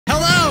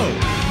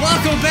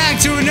welcome back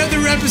to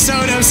another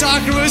episode of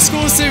Sakura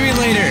School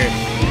Simulator.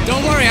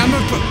 Don't worry,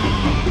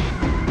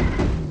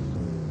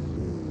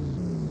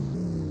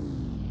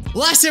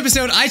 Last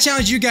episode, I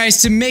challenged you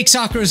guys to make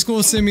Sakura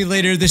School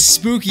Simulator the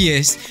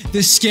spookiest,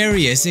 the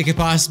scariest it could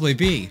possibly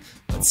be.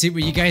 Let's see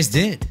what you guys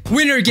did.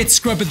 Winner gets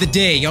scrub of the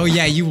day. Oh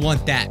yeah, you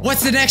want that.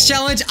 What's the next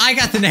challenge? I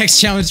got the next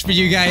challenge for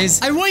you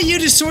guys. I want you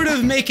to sort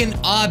of make an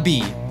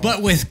obby,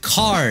 but with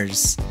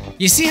cars.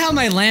 You see how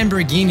my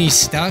Lamborghini's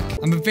stuck?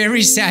 I'm a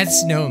very sad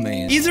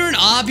snowman. Either an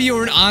obby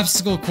or an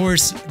obstacle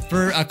course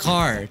for a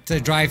car to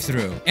drive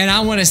through. And I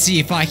want to see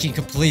if I can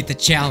complete the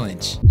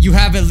challenge. You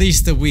have at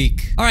least a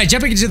week. All right,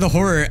 jumping into the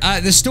horror.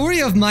 The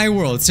story of my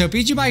world. So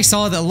Bijuu Mike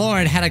saw that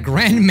Lauren had a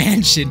grand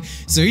mansion,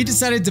 so he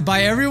decided to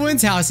buy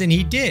everyone's house, and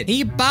he did.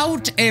 He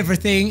bought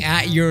everything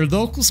at your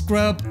local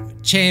scrub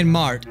chain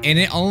mart, and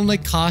it only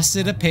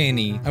costed a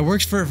penny. I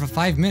worked for it for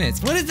 5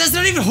 minutes. What is, that's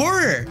not even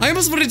horror. I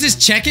almost want to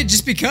just check it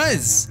just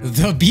because.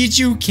 The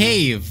Bijuu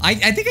cave. I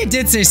think I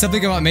did say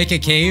something about make a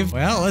cave.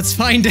 Well, let's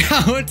find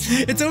out.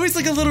 It's always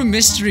like a little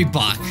mystery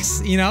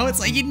box, you know? It's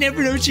like you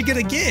never know what you're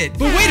gonna get.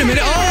 But wait a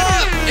minute.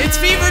 Oh, it's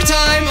fever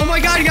time. Oh my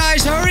God,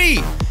 guys, hurry.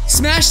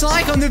 Smash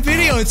like on the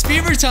video. It's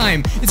fever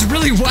time. It's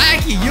really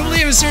wacky. You only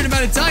have a certain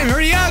amount of time.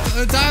 Hurry up.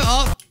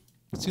 Oh.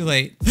 It's too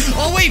late.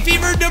 Oh wait,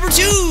 fever number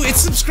 2.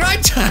 It's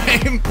subscribe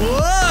time.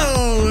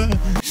 Whoa.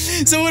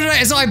 So what did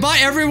I? So I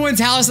bought everyone's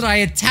house and I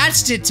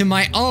attached it to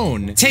my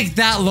own. Take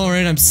that,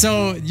 Lauren.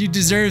 You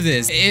deserve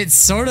this. It's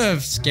sort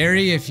of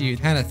scary if you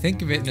kind of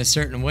think of it in a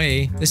certain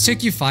way. This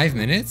took you 5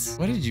 minutes.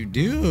 What did you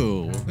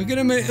do? Look at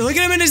him. Look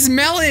at him in his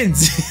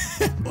melons.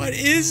 What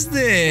is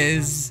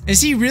this?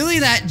 Is he really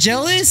that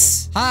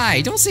jealous?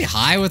 Hi. Don't say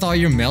hi with all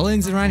your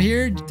melons around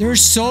here. There are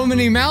so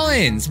many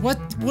melons.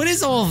 What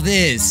is all of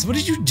this? What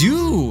did you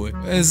do?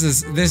 This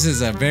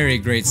is a very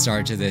great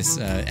start to this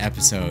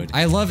episode.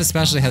 I love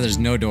especially how there's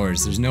no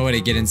doors. There's no way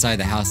to get inside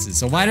the houses.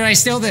 So why did I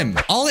steal them?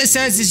 All it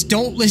says is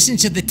don't listen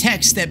to the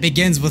text that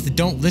begins with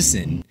don't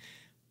listen.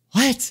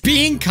 What?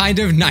 Being kind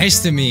of nice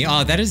to me.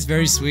 Oh, that is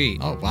very sweet.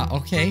 Oh, wow.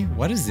 Okay.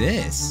 What is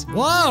this?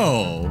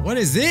 Whoa. What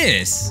is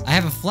this? I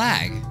have a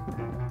flag.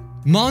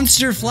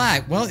 Monster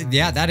flag. Well,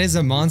 yeah, that is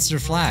a monster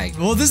flag.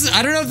 Well,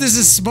 I don't know if this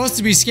is supposed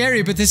to be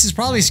scary, but this is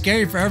probably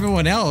scary for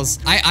everyone else.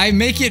 I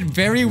make it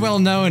very well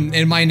known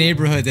in my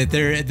neighborhood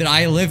that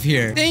I live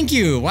here. Thank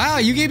you. Wow,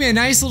 you gave me a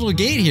nice little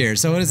gate here.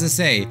 So what does it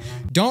say?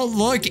 Don't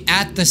look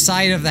at the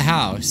side of the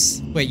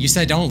house. Wait, you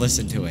said don't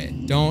listen to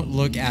it. Don't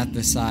look at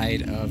the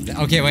side of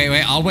the... Okay,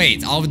 wait. I'll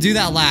wait. I'll do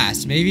that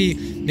last. Maybe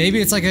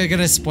it's like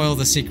gonna spoil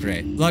the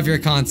secret. Love your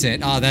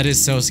content. Oh, that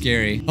is so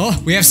scary.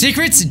 Oh, we have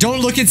secrets? Don't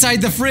look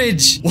inside the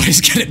fridge. What is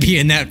gonna be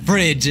in that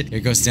fridge? Here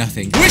goes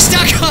nothing.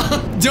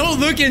 Wish.com! Don't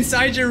look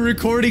inside your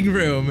recording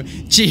room.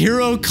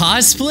 Chihiro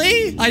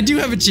cosplay? I do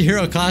have a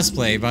Chihiro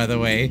cosplay, by the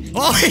way.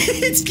 Oh,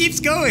 it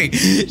keeps going.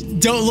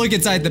 Don't look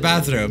inside the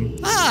bathroom.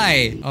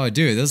 Hi. Oh,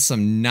 dude, those are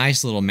some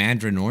nice little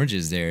mandarin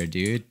oranges there,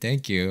 dude.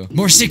 Thank you.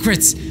 More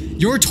secrets.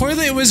 Your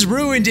toilet was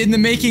ruined in the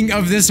making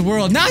of this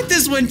world. Not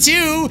this one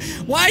too.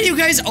 Why do you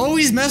guys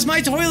always mess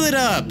my toilet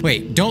up?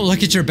 Wait, don't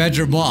look at your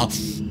bedroom wall.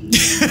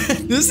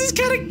 This is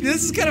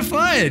kind of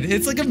fun.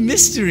 It's like a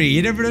mystery.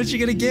 You never know what you're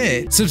gonna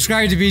get.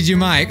 Subscribe to Bijuu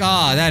Mike.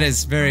 Oh, that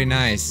is very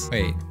nice.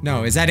 Wait,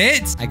 no, is that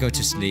it? I go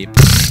to sleep.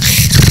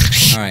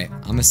 All right,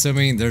 I'm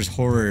assuming there's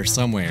horror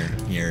somewhere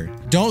here.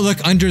 Don't look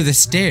under the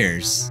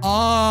stairs. Oh,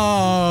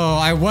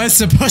 I was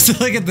supposed to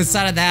look at the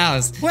side of the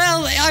house.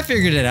 Well, I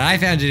figured it out. I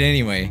found it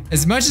anyway.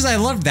 As much as I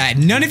love that,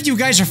 none of you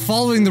guys are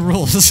following the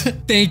rules.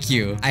 Thank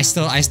you. I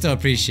still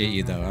appreciate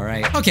you though, all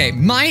right? Okay,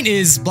 mine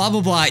is blah,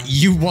 blah, blah,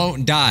 you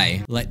won't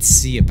die. Let's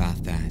see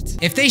about that.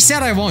 If they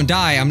said I won't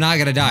die, I'm not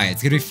gonna die.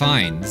 It's gonna be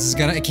fine.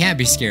 It can't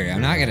be scary.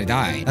 I'm not gonna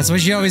die. That's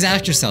what you always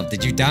ask yourself.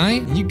 Did you die?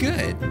 You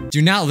good.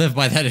 Do not live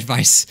by that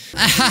advice.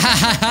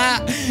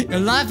 Your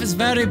life is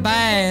very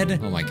bad.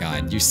 Oh my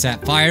God, you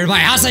set fire to my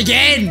house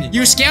again!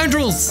 You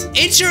scoundrels!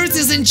 Insurance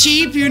isn't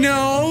cheap, you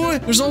know!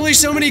 There's only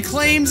so many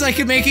claims I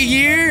could make a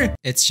year!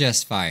 It's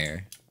just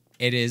fire.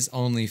 It is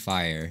only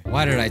fire.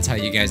 Why did I tell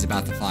you guys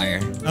about the fire?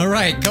 All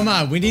right, come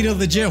on, we need a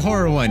legit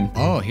horror one.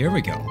 Oh, here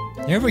we go.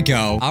 Here we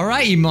go. All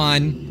right,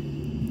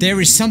 Iman. There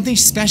is something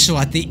special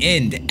at the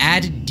end.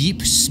 Add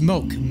deep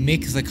smoke.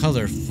 Make the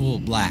color full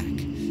black.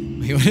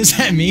 Wait, what does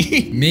that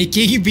mean?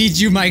 Making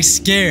Bijuu Mike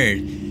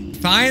scared.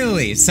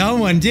 Finally,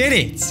 someone did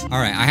it. All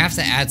right, I have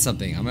to add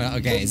something.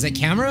 Okay, is it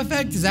camera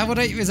effect? Is that what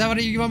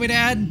you want me to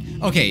add?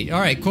 Okay, all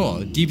right,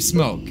 cool. Deep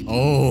smoke.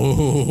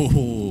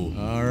 Oh,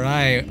 all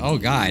right. Oh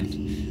God.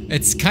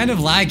 It's kind of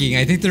lagging.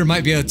 I think there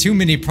might be too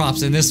many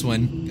props in this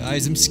one.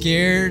 Guys, I'm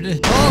scared. Oh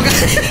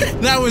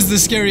God. That was the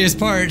scariest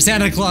part.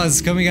 Santa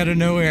Claus coming out of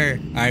nowhere.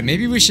 All right,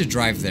 maybe we should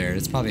drive there.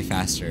 It's probably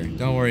faster.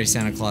 Don't worry,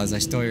 Santa Claus. I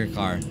stole your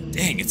car.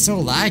 Dang, it's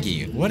so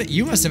laggy. What?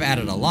 You must have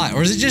added a lot.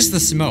 Or is it just the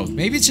smoke?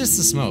 Maybe it's just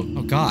the smoke.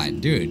 Oh God,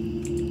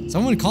 dude.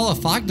 Someone call a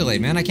fog delay,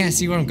 man. I can't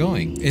see where I'm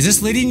going. Is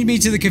this leading me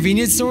to the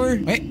convenience store?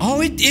 Wait,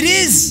 oh, it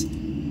is.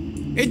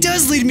 It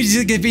does lead me to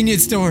the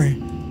convenience store.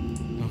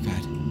 Oh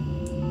God.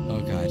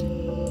 Oh God.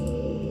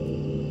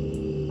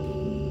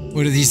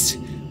 What are these?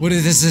 What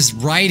is this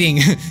writing?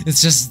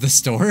 It's just the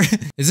store?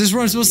 Is this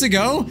where I'm supposed to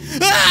go?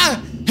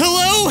 Ah!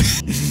 Hello?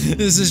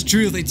 This is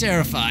truly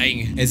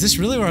terrifying. Is this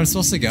really where I'm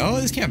supposed to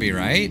go? This can't be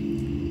right.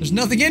 There's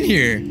nothing in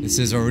here. This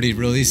is already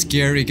really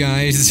scary,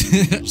 guys.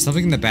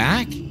 Something in the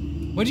back?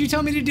 What did you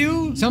tell me to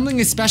do? Something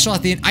is special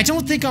at the end. I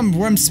don't think I'm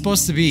where I'm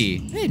supposed to be.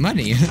 Hey,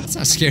 money. That's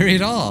not scary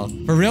at all.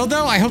 For real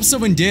though, I hope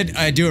someone did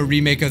do a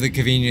remake of the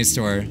convenience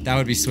store. That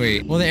would be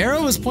sweet. Well, the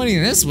arrow was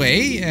pointing this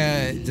way.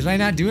 Did I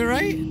not do it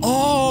right?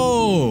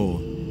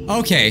 Oh!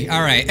 Okay,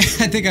 alright.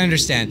 I think I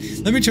understand.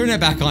 Let me turn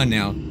that back on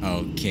now.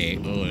 Okay.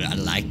 Oh, I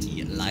like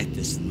it. I like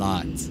this a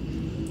lot.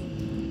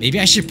 Maybe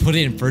I should put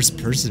it in first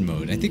person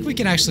mode. I think we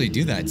can actually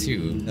do that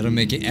too. That'll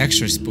make it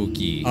extra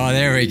spooky. Oh,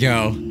 there we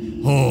go.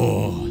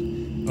 Oh.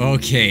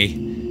 Okay.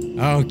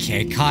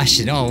 Okay,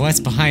 caution. Oh, what's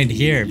behind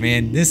here,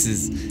 man? This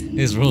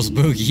is real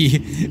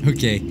spooky.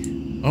 Okay.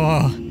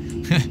 Oh.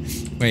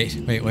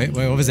 wait,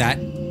 what was that?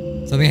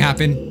 Something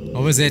happened.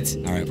 What was it?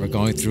 Alright, we're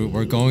going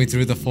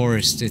through the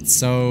forest.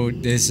 This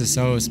is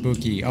so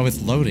spooky. Oh,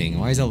 it's loading.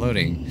 Why is it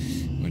loading?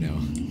 Oh no.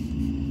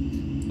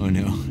 Oh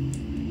no.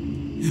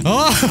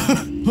 Oh!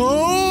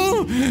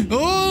 Oh!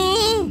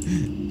 Oh!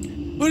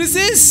 What is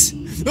this?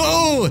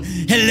 Oh!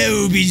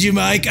 Hello, Bijuu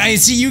Mike. I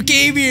see you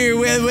came here.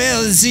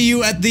 Well, see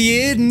you at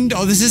the end.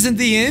 Oh, this isn't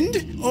the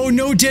end? Oh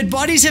no, dead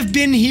bodies have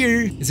been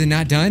here. Is it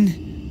not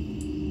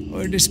done?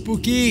 Oh, they're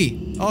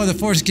spooky. Oh, the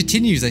forest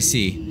continues, I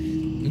see.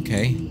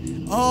 Okay.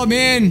 Oh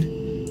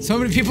man! So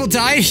many people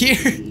died here!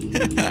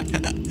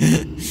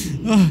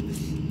 Oh,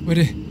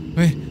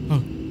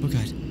 oh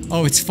god.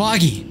 Oh, it's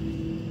foggy.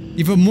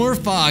 Even more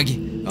fog.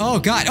 Oh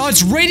god. Oh,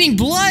 it's raining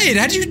blood!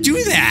 How did you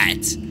do that?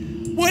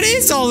 What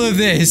is all of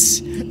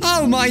this?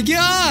 Oh my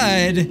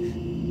god!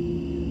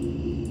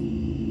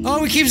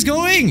 Oh, it keeps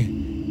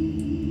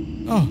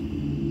going! Oh.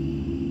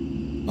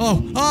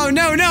 Oh,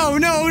 no,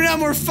 not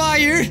more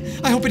fire!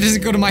 I hope it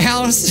doesn't go to my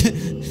house.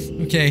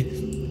 Okay,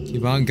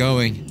 keep on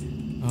going.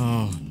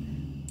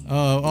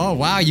 Oh,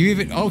 wow,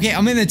 okay,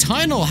 I'm in the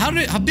tunnel.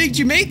 How big did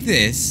you make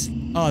this?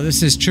 Oh,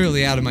 this is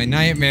truly out of my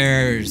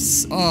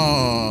nightmares.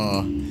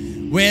 Oh.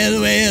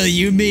 Well,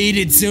 you made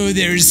it so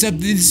there's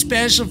something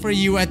special for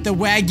you at the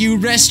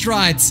Wagyu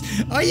restaurants.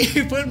 Oh,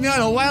 you put me on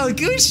a wild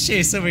goose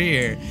chase over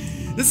here.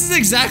 This is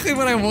exactly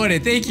what I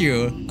wanted. Thank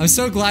you. I'm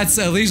so glad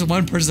at least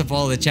one person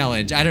followed the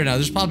challenge. I don't know.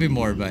 There's probably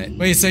more, but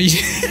wait. So you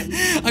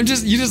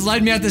just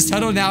led me out this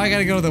tunnel. Now I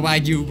gotta go to the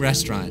Wagyu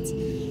restaurants.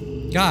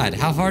 God,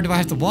 how far do I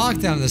have to walk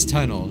down this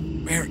tunnel?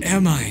 Where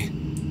am I?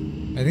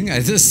 I think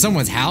is this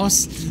someone's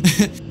house?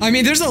 I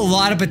mean, there's a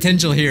lot of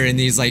potential here in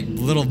these like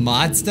little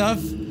mod stuff.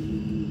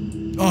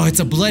 Oh, it's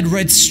a blood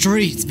red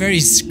street. It's very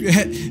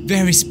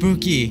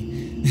spooky.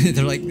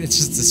 They're like, it's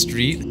just a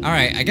street. All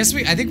right, I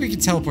think we can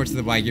teleport to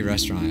the Wagyu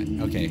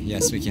restaurant. Okay,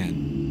 yes, we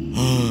can.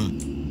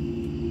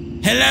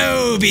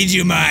 Hello,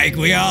 Bijuu Mike.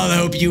 We all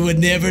hope you would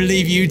never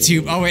leave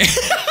YouTube. Oh wait,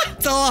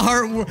 it's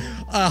all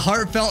a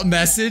heartfelt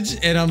message,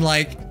 and I'm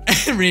like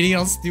reading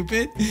all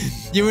stupid.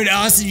 You're an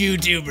awesome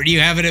YouTuber.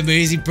 You have an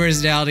amazing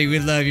personality. We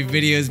love your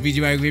videos,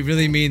 Bijuu Mike. We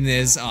really mean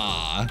this.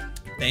 Aw.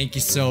 Thank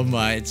you so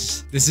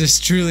much. This is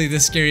truly the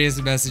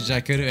scariest message I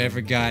could have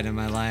ever gotten in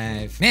my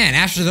life. Man,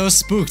 after those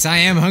spooks, I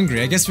am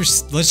hungry. I guess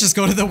let's just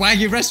go to the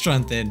Wagyu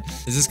restaurant then.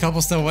 Is this couple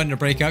still wanting to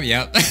break up?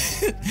 Yep.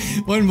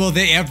 When will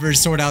they ever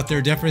sort out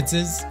their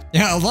differences?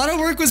 Yeah, a lot of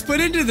work was put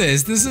into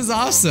this. This is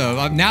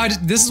awesome. Now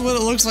this is what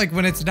it looks like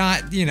when it's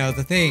not, you know,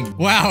 the thing.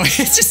 Wow,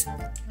 it's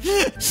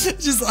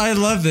just I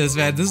love this,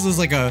 man. This is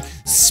like a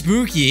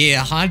spooky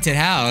haunted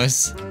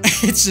house.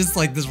 It's just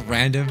like this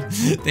random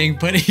thing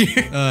put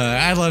here.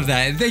 I love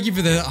that. And thank you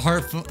for the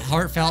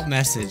heartfelt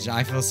message.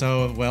 I feel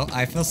so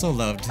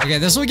loved. Okay,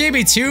 this one gave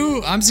me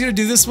 2. I'm just gonna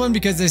do this one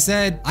because they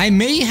said I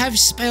may have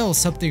spelled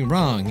something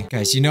wrong.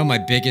 Guys, you know my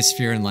biggest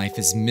fear in life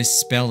is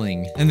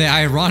misspelling. And the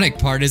ironic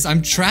part is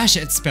I'm trash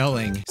at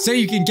spelling. So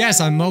you can guess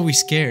I'm always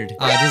scared.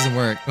 Oh, it doesn't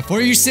work.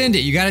 Before you send it,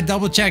 you gotta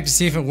double check to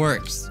see if it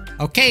works.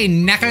 Okay,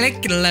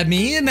 Nakalik,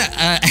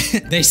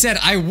 they said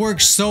I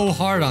worked so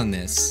hard on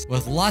this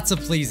with lots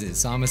of pleases,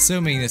 so I'm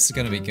assuming this is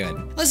gonna be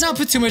good. Let's not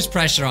put too much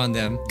pressure on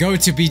them. Go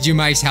to Bijuu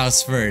Mike's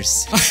house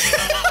first.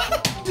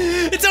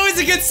 It's always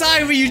a good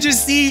sign when you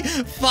just see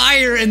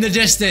fire in the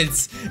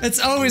distance. It's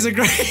always a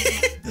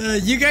great...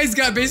 you guys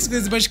got basically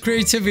as much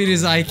creativity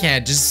as I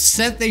can. Just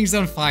set things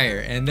on fire,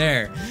 and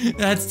there.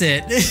 That's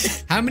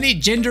it. How many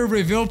gender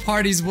reveal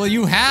parties will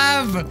you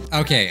have?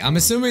 Okay, I'm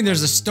assuming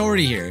there's a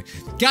story here.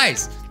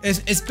 Guys,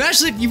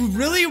 especially if you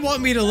really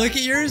want me to look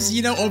at yours,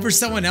 you know, over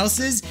someone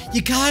else's,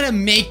 you gotta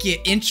make it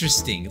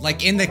interesting.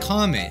 Like in the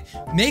comment.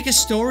 Make a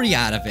story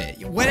out of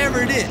it.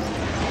 Whatever it is.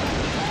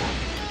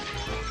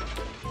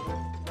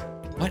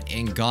 What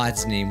in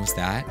God's name was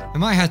that? I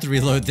might have to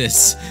reload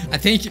this. I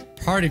think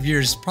part of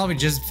yours probably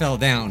just fell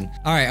down.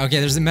 All right,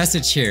 okay, there's a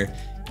message here.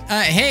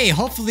 Hey,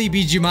 hopefully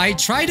Bijuu might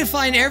try to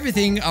find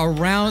everything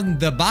around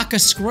the Baka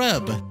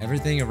scrub.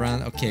 Everything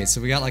around, okay, so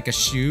we got like a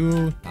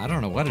shoe. I don't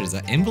know what it is,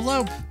 an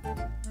envelope?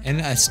 And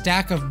a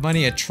stack of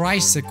money, a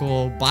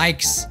tricycle,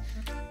 bikes.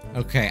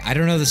 Okay, I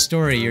don't know the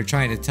story you're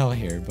trying to tell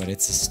here, but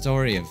it's a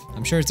story of...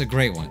 I'm sure it's a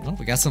great one. Oh,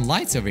 we got some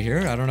lights over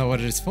here. I don't know what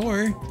it's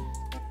for.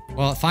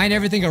 Well, find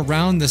everything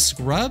around the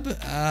scrub?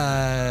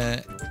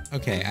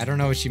 Okay, I don't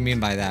know what you mean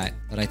by that,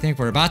 but I think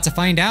we're about to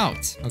find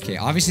out. Okay,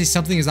 obviously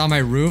something is on my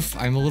roof.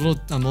 I'm a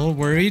little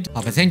worried.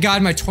 Oh, but thank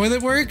God my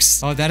toilet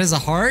works. Oh, that is a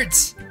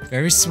heart.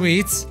 Very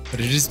sweet, but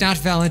it is not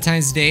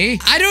Valentine's Day.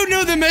 I don't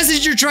know the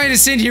message you're trying to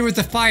send here with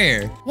the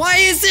fire. Why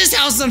is this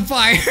house on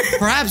fire?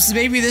 Perhaps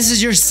maybe this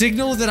is your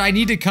signal that I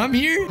need to come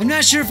here? I'm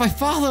not sure if I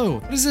follow.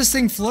 What is this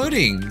thing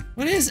floating?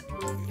 Why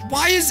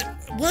is...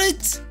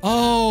 What?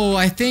 Oh,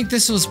 I think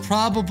this was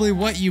probably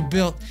what you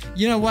built.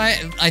 You know what?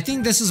 I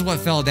think this is what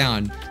fell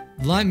down.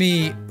 Let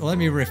me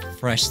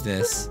refresh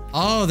this.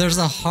 Oh, there's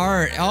a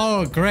heart.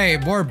 Oh, great.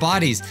 More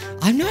bodies.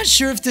 I'm not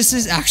sure if this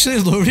is actually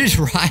loaded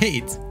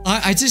right.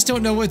 I just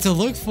don't know what to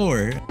look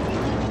for.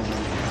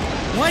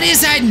 What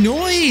is that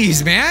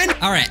noise, man?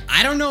 All right,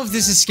 I don't know if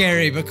this is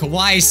scary, but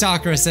Kawaii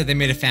Sakura said they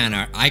made a fan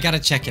art. I gotta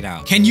check it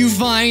out. Can you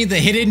find the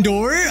hidden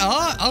door?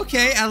 Oh,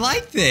 okay, I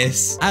like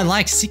this. I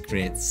like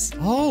secrets.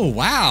 Oh,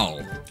 wow.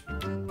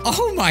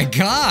 Oh my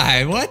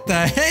God, what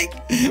the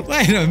heck?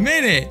 Wait a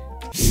minute.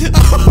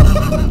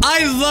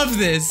 I love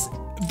this,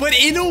 but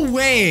in a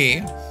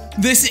way,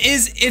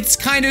 it's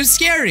kind of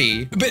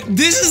scary. But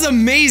this is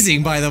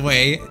amazing, by the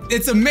way.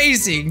 It's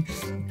amazing,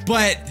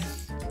 but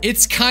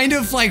it's kind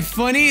of like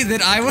funny that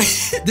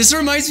this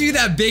reminds me of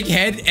that big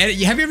head. Have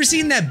you ever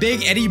seen that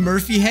big Eddie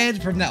Murphy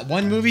head from that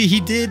one movie he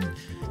did?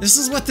 This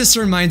is what this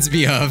reminds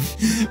me of.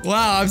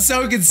 Wow, I'm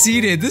so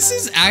conceited. This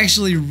is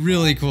actually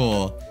really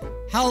cool.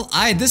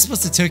 This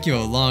must have took you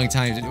a long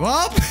time to do.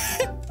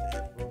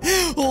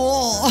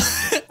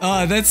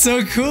 Oh, that's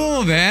so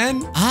cool,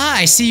 man.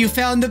 I see you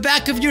found the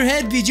back of your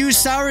head, Bijuu.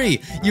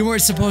 Sorry, you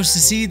weren't supposed to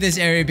see this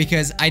area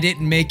because I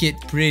didn't make it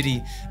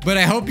pretty. But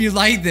I hope you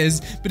like this.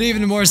 But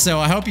even more so,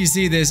 I hope you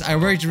see this. I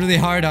worked really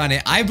hard on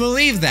it. I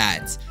believe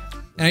that.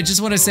 And I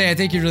just want to say I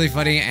think you're really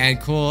funny and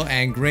cool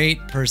and great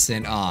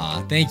person.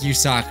 Aw, thank you,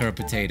 Sakura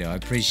Potato. I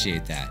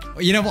appreciate that.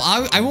 You know,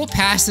 I will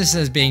pass this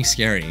as being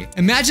scary.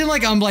 Imagine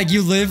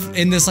you live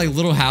in this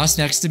little house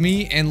next to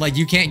me and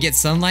you can't get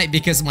sunlight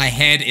because my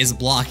head is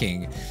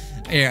blocking.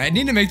 Here, I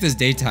need to make this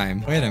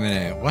daytime. Wait a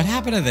minute. What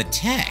happened to the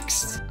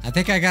text? I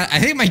think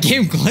my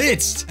game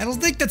glitched. I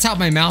don't think that's how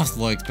my mouth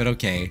looked, but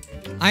okay.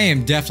 I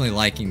am definitely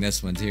liking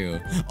this one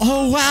too.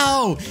 Oh,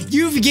 wow.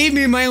 You've gave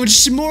me my own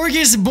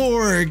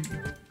smorgasbord.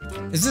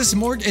 Is this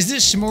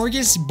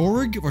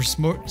smorgasbord or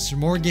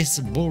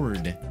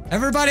smorgasbord?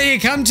 Everybody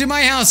come to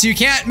my house. You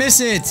can't miss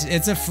it.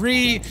 It's a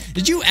free...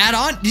 Did you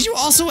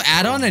also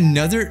add on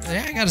another...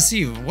 I gotta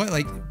see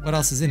what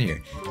else is in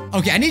here.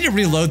 Okay, I need to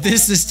reload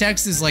this. This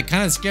text is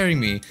kind of scaring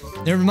me.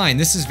 Never mind,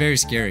 this is very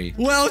scary.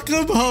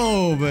 Welcome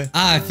home.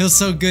 Ah, it feels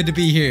so good to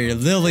be here.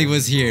 Lily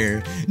was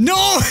here.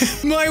 No!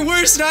 My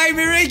worst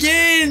nightmare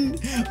again!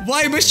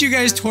 Why must you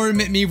guys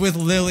torment me with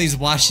Lily's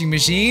washing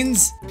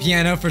machines?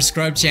 Piano for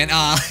Scrub Chan.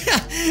 Ah,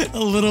 a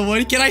little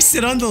one. Can I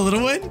sit on the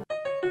little one?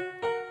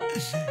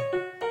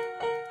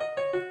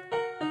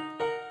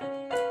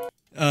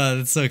 Oh,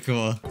 that's so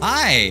cool.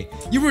 Hi!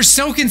 You were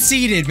so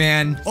conceited,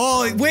 man.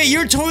 Oh, wait,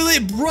 your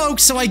toilet broke,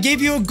 so I gave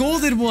you a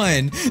golden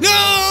one.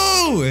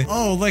 No!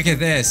 Oh, look at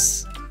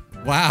this.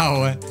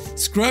 Wow.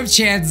 Scrub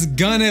Chan's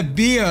gonna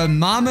be a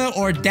mama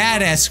or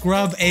dad at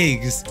Scrub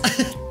Eggs.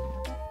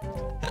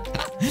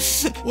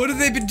 What have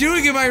they been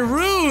doing in my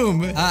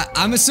room?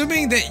 I'm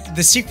assuming that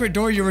the secret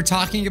door you were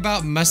talking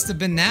about must have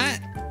been that?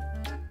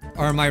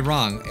 Or am I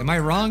wrong? Am I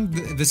wrong?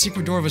 The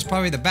secret door was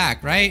probably the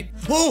back, right?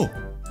 Oh,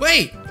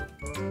 wait.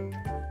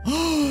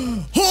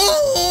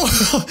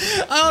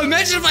 Oh,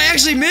 imagine if I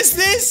actually missed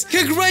this.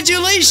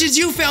 Congratulations,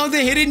 you found the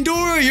hidden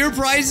door. Your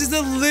prize is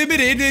a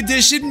limited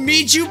edition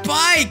Bijuu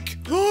bike.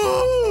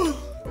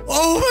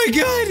 Oh my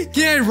God.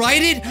 Can I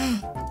ride it?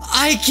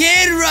 I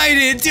can ride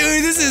it,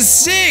 dude. This is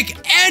sick.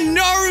 And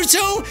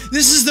Naruto.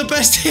 This is the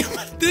best game.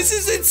 This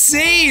is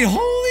insane.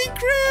 Holy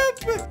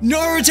crap.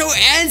 Naruto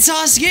and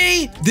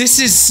Sasuke. This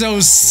is so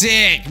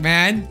sick,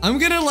 man. I'm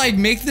gonna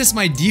make this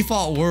my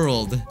default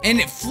world. And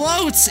it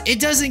floats. It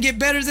doesn't get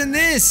better than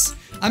this.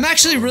 I'm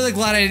actually really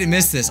glad I didn't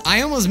miss this.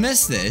 I almost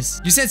missed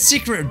this. You said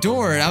secret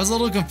door, and I was a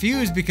little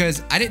confused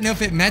because I didn't know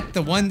if it meant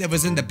the one that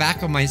was in the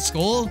back of my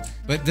skull.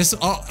 But this,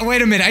 oh,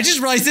 wait a minute. I just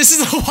realized this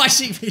is a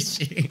washing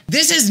machine.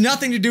 This has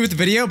nothing to do with the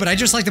video, but I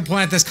just like to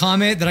point out this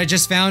comment that I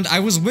just found. I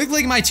was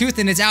wiggling my tooth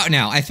and it's out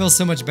now. I feel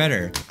so much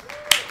better.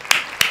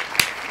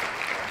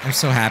 I'm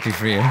so happy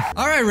for you.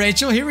 All right,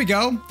 Rachel, here we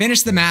go.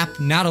 Finish the map.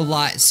 Not a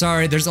lot.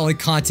 Sorry, there's only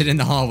content in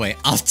the hallway.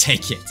 I'll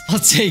take it. I'll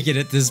take it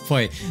at this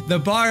point. The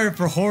bar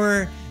for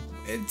horror.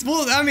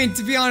 Well, I mean,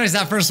 to be honest,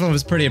 that first one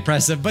was pretty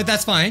impressive, but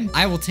that's fine.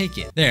 I will take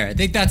it. There, I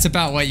think that's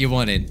about what you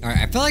wanted. All right,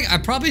 I feel like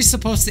I'm probably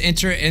supposed to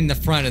enter in the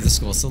front of the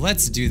school, so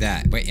let's do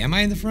that. Wait, am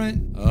I in the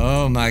front?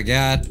 Oh my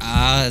God.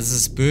 Ah, this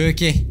is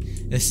spooky.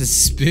 This is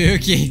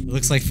spooky.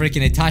 Looks like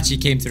freaking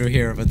Itachi came through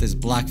here with his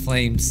black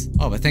flames.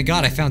 Oh, but thank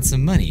God I found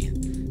some money.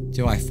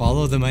 Do I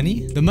follow the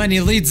money? The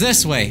money leads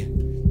this way.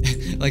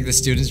 Like the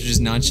students are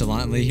just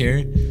nonchalantly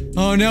here.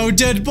 Oh no,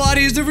 dead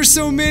bodies, there were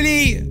so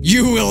many.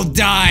 You will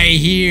die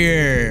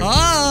here.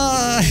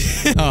 Ah.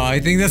 Oh, I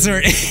think that's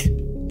our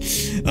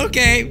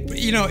okay,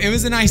 you know, it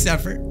was a nice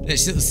effort.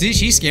 See,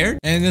 she's scared.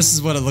 And this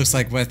is what it looks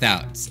like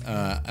without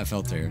a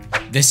filter.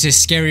 This is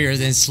scarier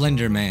than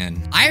Slender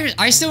Man.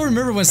 I still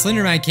remember when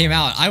Slender Man came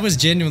out. I was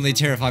genuinely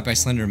terrified by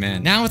Slender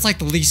Man. Now it's like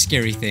the least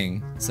scary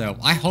thing. So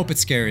I hope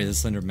it's scarier than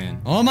Slender Man.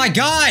 Oh my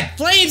God,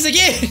 flames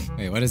again.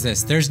 Wait, what is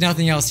this? There's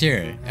nothing else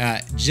here.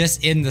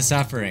 Just in the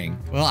suffering.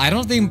 Well, I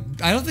don't think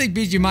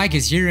Bijuu Mike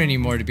is here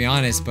anymore, to be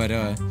honest, but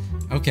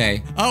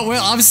okay. Oh,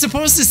 well, I'm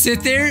supposed to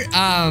sit there.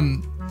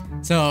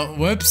 So,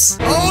 whoops.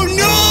 Oh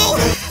no!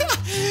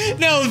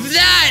 No,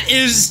 that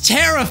is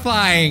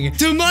terrifying.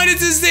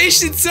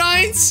 Demonetization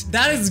signs?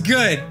 That is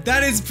good.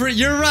 That is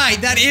you're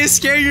right. That is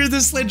scarier than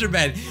Slender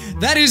Man.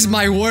 That is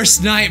my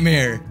worst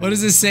nightmare. What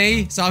does this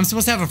say? So I'm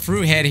supposed to have a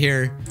fruit head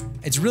here.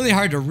 It's really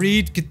hard to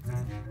read.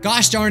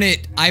 Gosh darn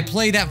it, I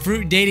played that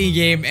fruit dating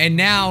game and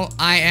now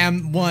I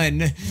am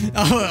one.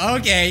 Oh,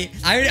 okay.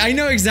 I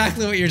know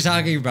exactly what you're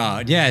talking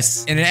about.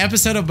 Yes, in an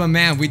episode of My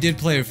Man, we did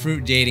play a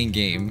fruit dating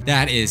game.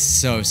 That is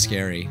so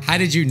scary. How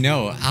did you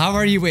know? How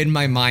are you in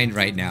my mind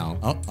right now?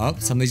 Oh,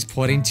 somebody's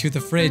pointing to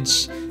the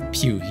fridge.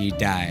 Pew, he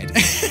died.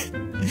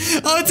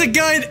 Oh, it's a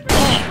gun.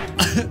 Oh.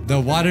 The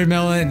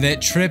watermelon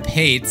that Trip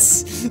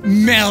hates.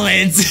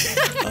 Melons.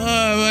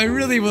 Oh, I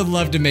really would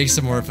love to make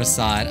some more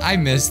Facade. I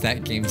miss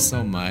that game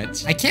so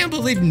much. I can't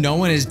believe no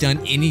one has done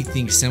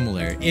anything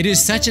similar. It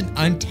is such an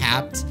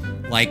untapped,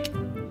 like,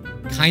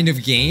 kind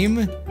of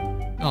game.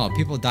 Oh,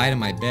 people died in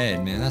my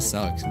bed, man. That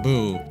sucks.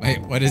 Boo.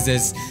 Wait, what is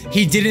this?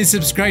 He didn't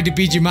subscribe to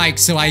Bijuu Mike,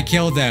 so I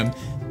killed them.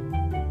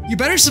 You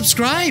better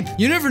subscribe.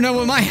 You never know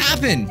what might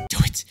happen. Do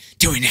it.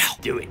 Do it now.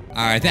 Do it.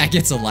 All right, that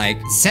gets a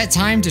like. Set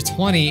time to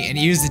 20 and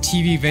use the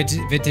TV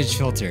vintage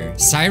filter.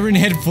 Siren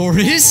Head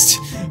Forest?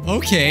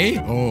 Okay.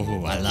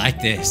 Oh, I like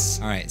this.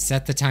 All right,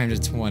 set the time to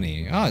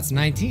 20. Oh, it's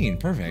 19.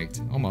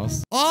 Perfect.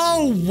 Almost.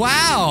 Oh,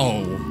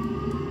 wow.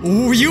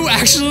 Ooh, you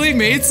actually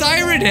made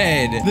Siren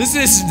Head. This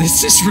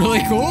is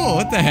really cool.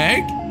 What the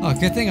heck? Oh,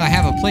 good thing I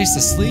have a place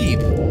to sleep.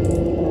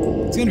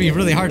 It's gonna be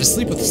really hard to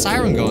sleep with the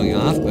siren going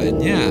off,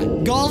 but yeah.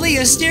 Golly,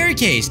 a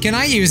staircase! Can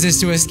I use this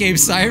to escape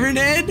Siren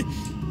Head?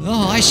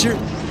 Oh, I sure...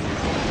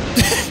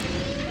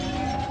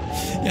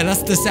 Yeah,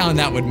 that's the sound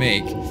that would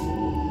make.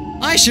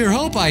 I sure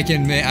hope I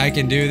can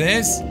do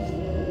this.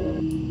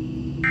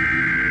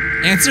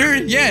 Answer?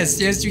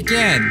 Yes, yes you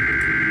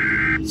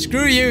can.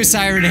 Screw you,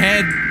 Siren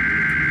Head.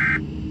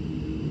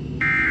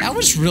 That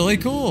was really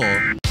cool.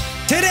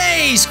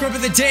 Today's Scrub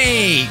of the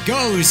Day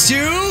goes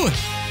to...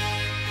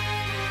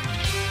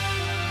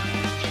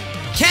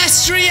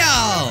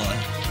 Castriel!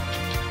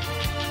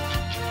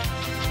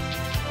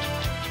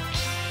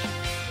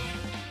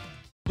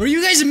 Were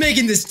you guys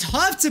making this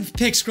tough to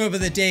pick Scrub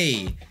of the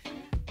Day?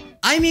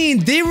 I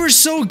mean, they were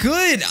so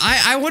good.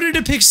 I wanted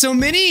to pick so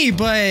many,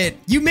 but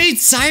you made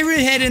Siren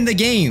Head in the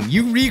game.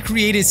 You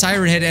recreated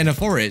Siren Head in a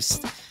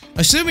forest.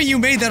 Assuming you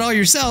made that all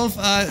yourself,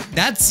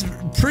 that's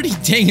pretty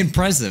dang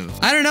impressive.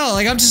 I don't know,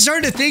 like I'm just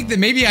starting to think that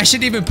maybe I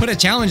shouldn't even put a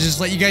challenge,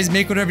 just let you guys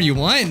make whatever you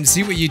want and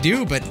see what you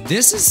do, but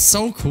this is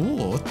so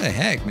cool. What the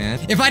heck, man?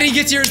 If I didn't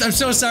get to yours, I'm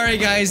so sorry,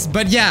 guys.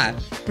 But yeah,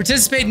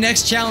 participate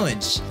next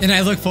challenge, and I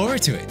look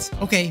forward to it.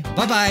 Okay,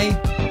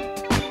 bye-bye.